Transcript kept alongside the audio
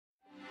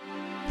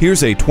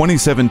Here's a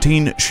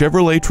 2017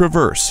 Chevrolet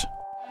Traverse.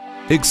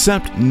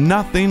 Accept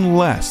nothing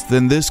less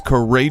than this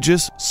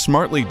courageous,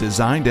 smartly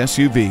designed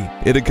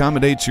SUV. It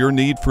accommodates your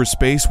need for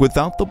space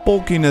without the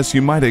bulkiness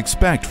you might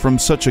expect from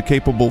such a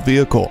capable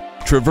vehicle.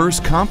 Traverse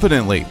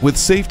confidently with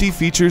safety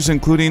features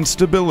including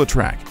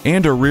StabiliTrak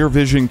and a rear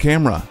vision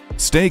camera.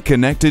 Stay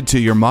connected to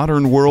your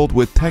modern world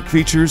with tech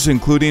features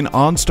including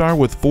OnStar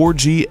with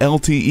 4G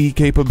LTE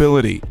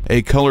capability,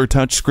 a color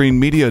touchscreen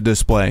media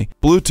display,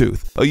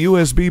 Bluetooth, a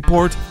USB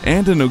port,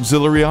 and an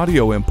auxiliary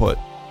audio input.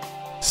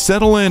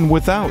 Settle in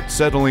without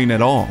settling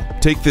at all.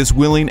 Take this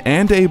willing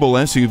and able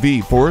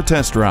SUV for a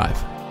test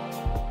drive.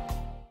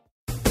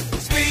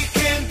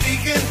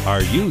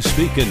 Are you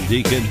speaking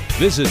Deacon?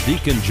 Visit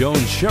Deacon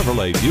Jones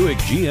Chevrolet Buick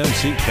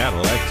GMC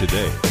Cadillac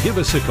today. Give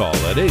us a call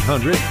at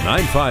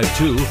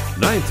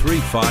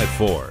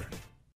 800-952-9354.